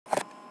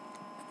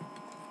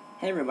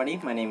Hey everybody,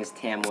 my name is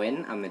Tam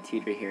N. I'm a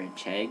tutor here at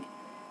Chegg.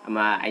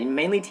 I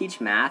mainly teach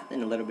math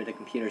and a little bit of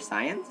computer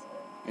science,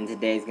 and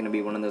today is going to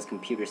be one of those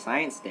computer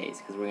science days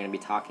because we're going to be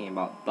talking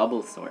about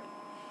bubble sort.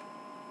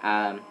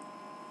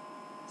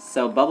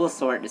 So bubble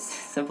sort is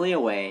simply a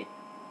way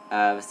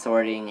of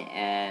sorting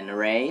an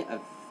array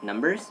of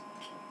numbers.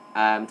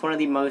 It's one of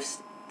the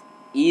most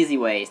easy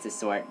ways to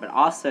sort, but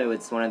also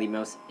it's one of the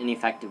most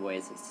ineffective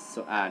ways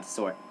to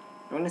sort.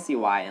 We're going to see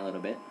why in a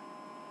little bit.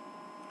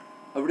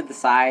 Over to the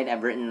side,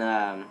 I've written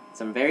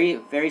some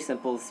very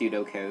simple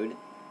pseudocode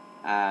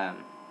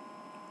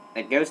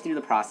that goes through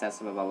the process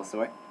of a bubble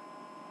sort.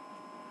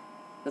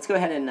 Let's go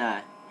ahead and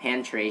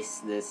hand trace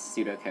this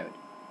pseudocode,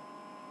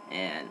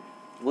 and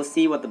we'll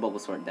see what the bubble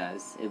sort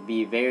does. It'll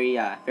be very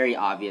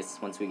obvious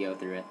once we go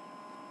through it.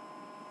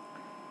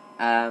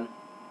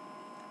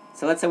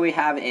 So let's say we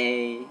have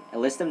a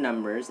list of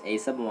numbers, a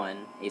sub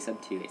 1, a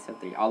sub 2, a sub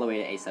 3, all the way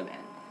to a sub n.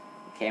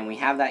 Okay, and we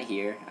have that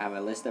here. I have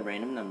a list of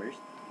random numbers.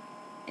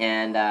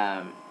 And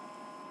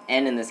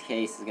n in this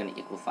case is going to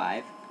equal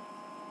 5.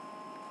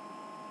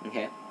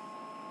 Okay.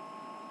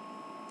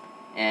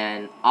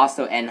 And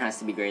also n has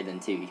to be greater than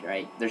 2,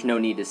 right? There's no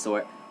need to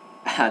sort.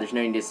 There's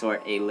no need to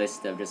sort a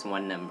list of just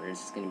one number. It's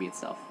just going to be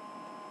itself.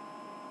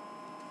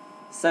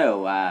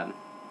 So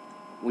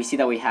we see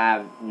that we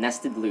have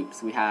nested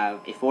loops. We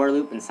have a for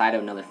loop inside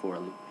of another for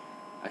loop.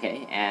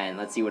 Okay, and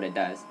let's see what it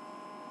does.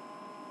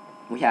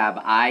 We have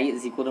I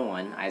is equal to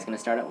 1. I is going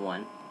to start at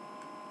 1.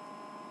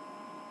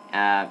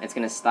 It's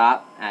going to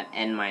stop at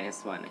n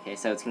minus 1, okay?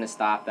 So it's going to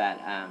stop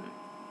at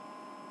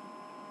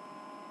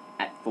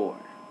 4,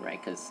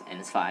 right? Because n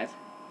is 5. I'm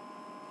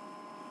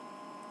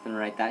going to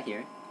write that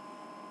here.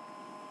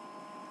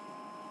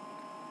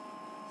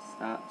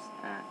 Stops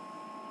at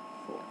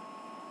 4.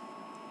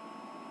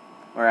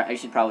 Or I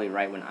should probably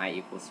write when I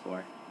equals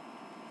 4.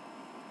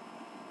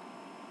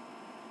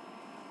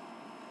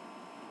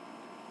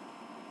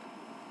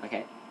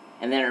 Okay.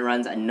 And then it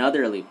runs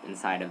another loop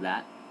inside of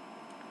that.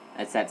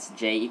 It sets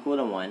j equal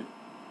to 1,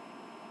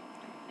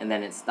 and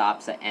then it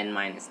stops at n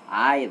minus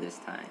I this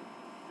time.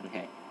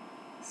 Okay,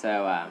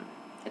 so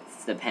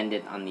it's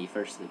dependent on the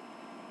first loop.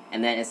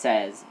 And then it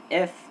says,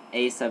 if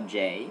a sub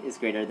j is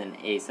greater than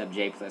a sub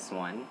j plus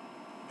 1,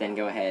 then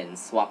go ahead and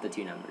swap the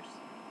two numbers.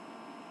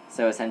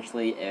 So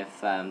essentially,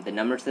 if the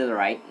number to the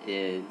right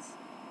is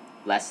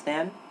less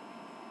than,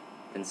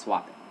 then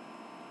swap it.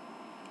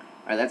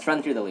 Alright, let's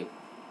run through the loop.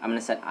 I'm going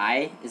to set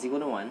I is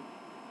equal to 1.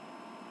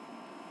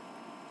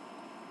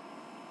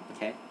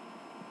 Okay,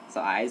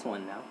 so I is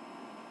 1 now.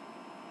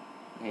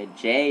 Okay,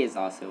 j is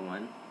also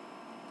 1.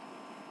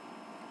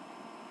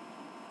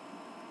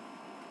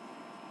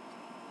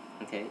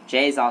 Okay,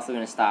 j is also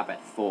going to stop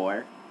at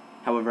 4.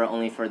 However,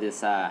 only for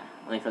this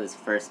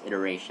first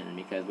iteration,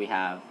 because we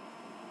have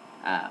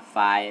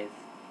 5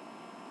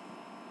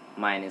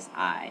 minus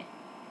I.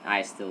 I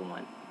is still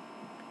 1.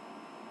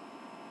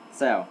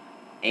 So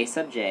a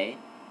sub j,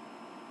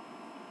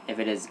 if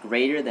it is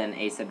greater than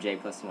a sub j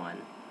plus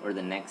 1, or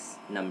the next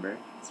number,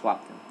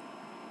 swap them.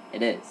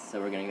 It is, so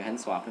we're going to go ahead and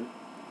swap them.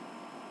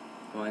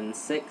 1,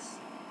 6,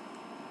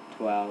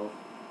 12,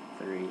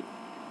 3,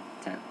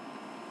 10.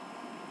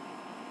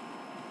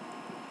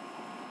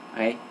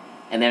 Okay,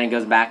 and then it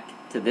goes back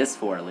to this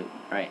for loop,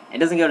 right? It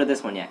doesn't go to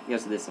this one yet, it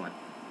goes to this one.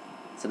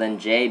 So then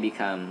j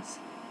becomes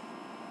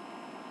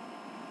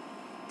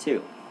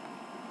 2.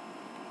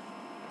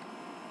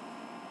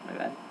 My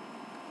bad.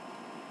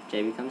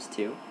 J becomes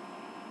 2.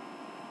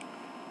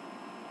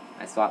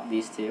 I swap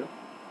these two.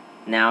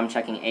 Now I'm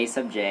checking a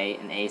sub j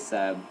and a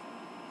sub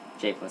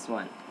j plus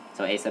 1.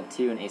 So a sub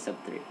 2 and a sub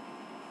 3.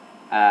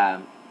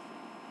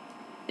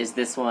 Is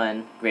this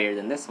one greater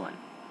than this one?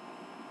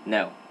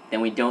 No.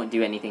 Then we don't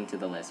do anything to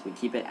the list. We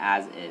keep it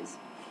as is.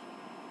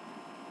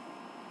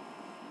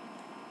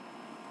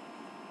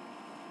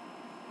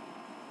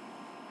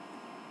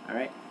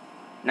 Alright.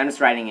 And I'm just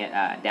writing it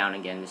down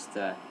again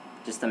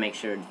just to make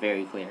sure it's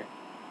very clear.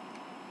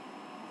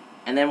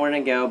 And then we're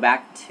going to go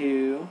back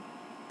to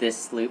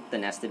this loop, the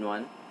nested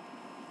one.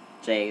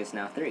 J is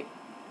now 3.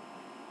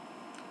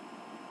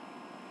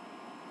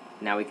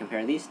 Now we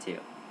compare these two.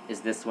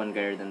 Is this one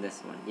greater than this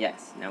one?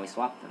 Yes. Now we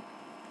swap them.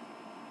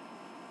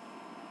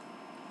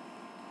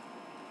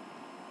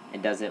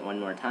 It does it one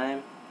more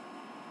time.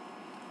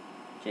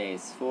 J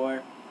is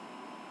 4.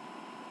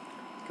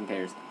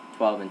 Compares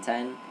 12 and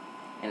 10.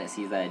 And it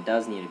sees that it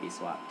does need to be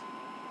swapped.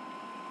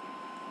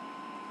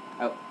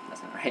 Oh,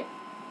 that's not right.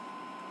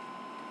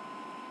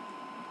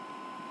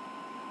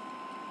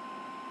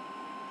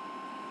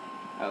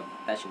 Oh,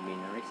 that should be an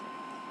eraser.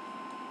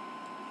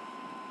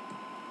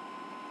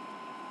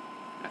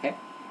 Okay.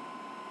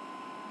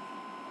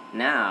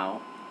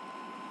 Now,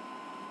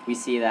 we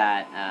see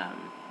that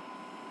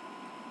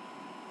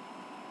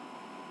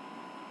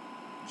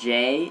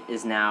j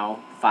is now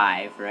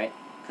 5, right?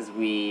 Because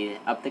we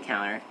up the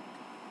counter.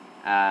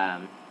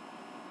 Actually,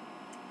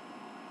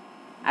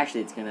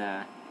 it's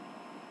gonna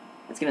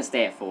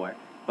stay at 4.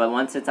 But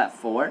once it's at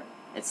 4,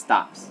 it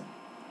stops.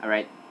 All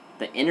right.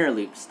 The inner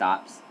loop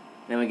stops.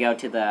 Then we go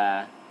to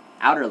the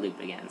outer loop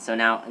again. So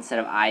now instead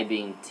of I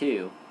being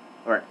 2,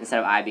 or instead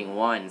of I being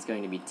 1, it's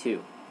going to be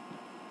 2.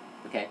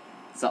 Okay,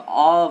 so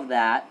all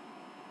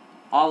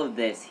of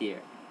this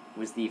here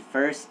was the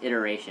first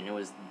iteration. It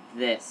was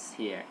this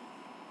here.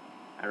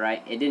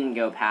 Alright, it didn't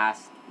go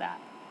past that.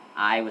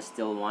 I was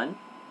still 1.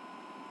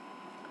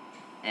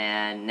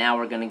 And now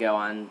we're going to go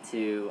on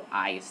to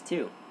I is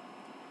 2.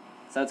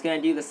 So it's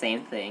going to do the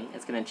same thing.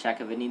 It's going to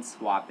check if it needs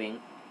swapping.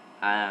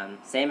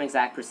 Same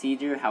exact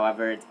procedure,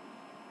 however,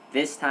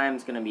 this time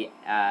it's going to be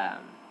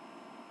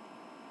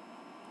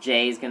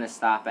J is going to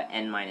stop at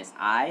n minus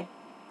I.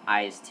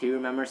 I is 2,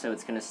 remember, so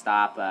it's going to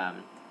stop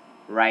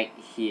right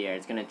here.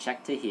 It's going to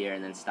check to here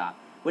and then stop,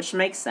 which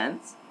makes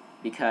sense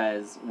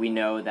because we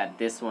know that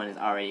this one is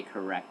already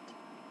correct,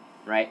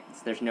 right?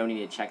 So there's no need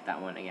to check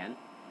that one again.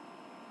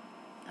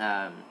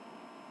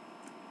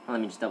 Let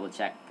me just double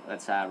check.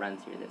 Let's run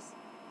through this.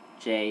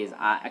 J is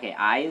I. Okay,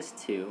 I is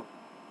 2.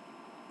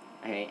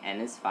 Okay, N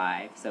is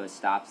 5, so it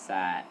stops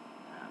at.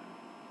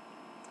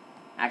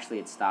 Actually,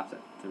 it stops at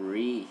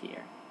 3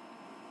 here.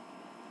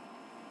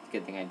 It's a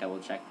good thing I double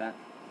checked that.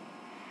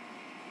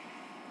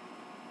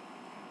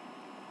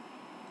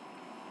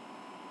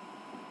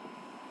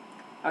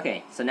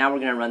 Okay, so now we're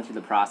going to run through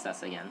the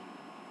process again.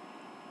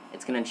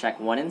 It's going to check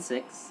 1 and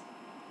 6.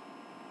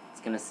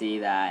 It's going to see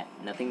that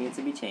nothing needs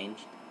to be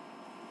changed.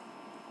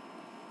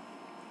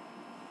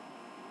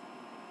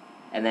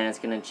 And then it's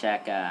going to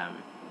check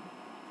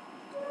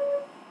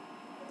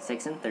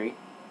 6 and 3.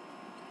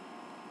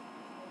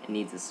 It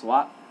needs a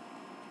swap.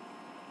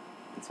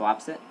 It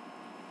swaps it.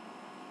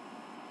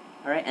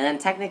 Alright, and then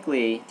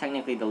technically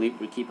the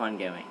loop would keep on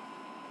going.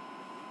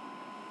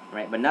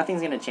 Right, but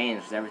nothing's going to change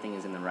because everything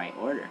is in the right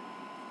order.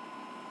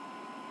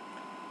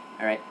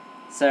 Alright,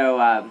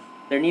 so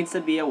there needs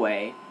to be a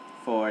way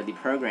for the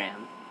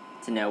program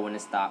to know when to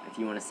stop if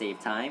you want to save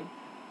time.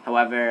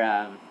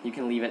 However, you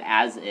can leave it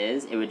as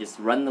is. It would just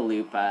run the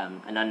loop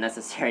an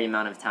unnecessary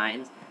amount of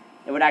times.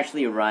 It would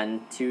actually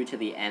run 2 to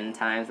the n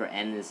times, where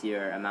n is the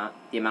amount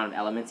of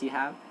elements you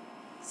have.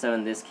 So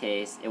in this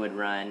case, it would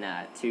run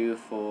 2,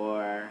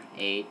 4,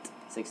 8,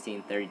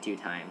 16, 32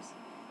 times.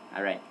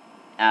 Alright,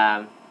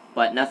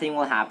 but nothing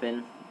will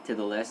happen to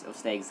the list. It will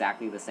stay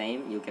exactly the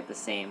same. You'll get the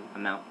same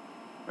amount,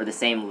 or the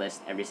same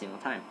list every single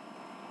time.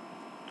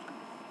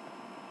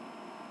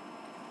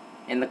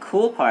 And the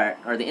cool part,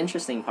 or the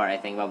interesting part, I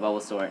think, about bubble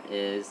sort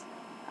is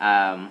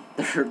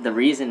the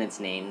reason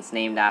it's named. It's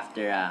named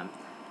after,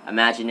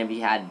 imagine if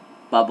you had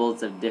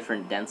bubbles of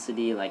different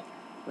density, like,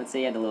 let's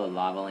say you had a little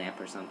lava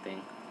lamp or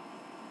something.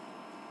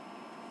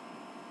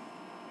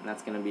 And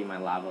that's going to be my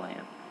lava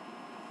lamp.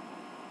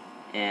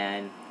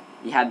 And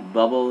you had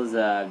bubbles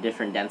of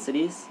different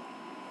densities,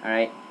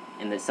 alright?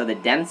 And so the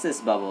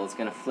densest bubble is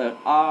going to float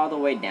all the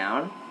way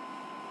down,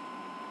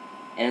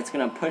 and it's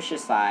going to push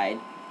aside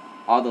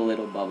all the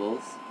little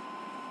bubbles,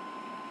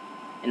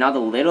 and all the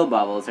little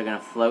bubbles are going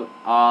to float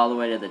all the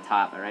way to the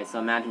top. Alright, so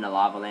imagine a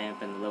lava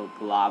lamp and the little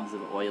globs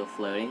of oil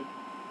floating,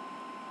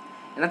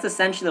 and that's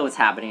essentially what's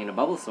happening in a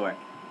bubble sort.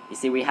 You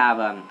see, we have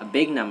a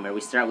big number.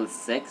 We start with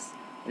 6,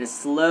 and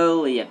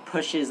slowly it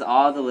pushes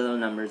all the little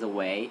numbers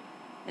away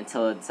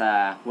until it's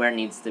where it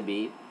needs to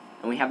be,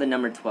 and we have the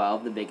number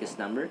 12, the biggest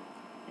number,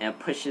 and it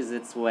pushes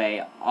its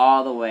way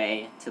all the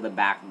way to the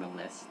back of the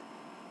list.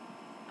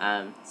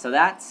 So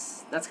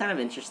that's kind of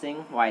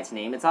interesting why it's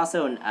named. It's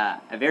also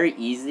a very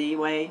easy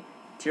way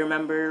to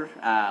remember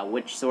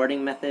which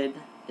sorting method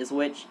is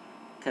which,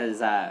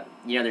 because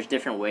you know, there's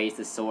different ways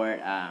to sort: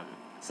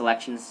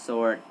 selection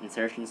sort,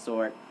 insertion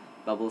sort,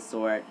 bubble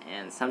sort,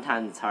 and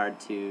sometimes it's hard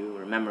to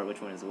remember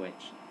which one is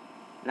which.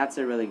 And that's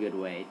a really good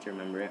way to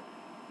remember it.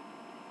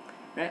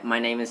 Alright, my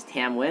name is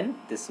Tam N.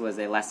 This was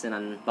a lesson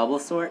on bubble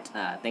sort.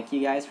 Thank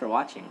you guys for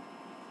watching.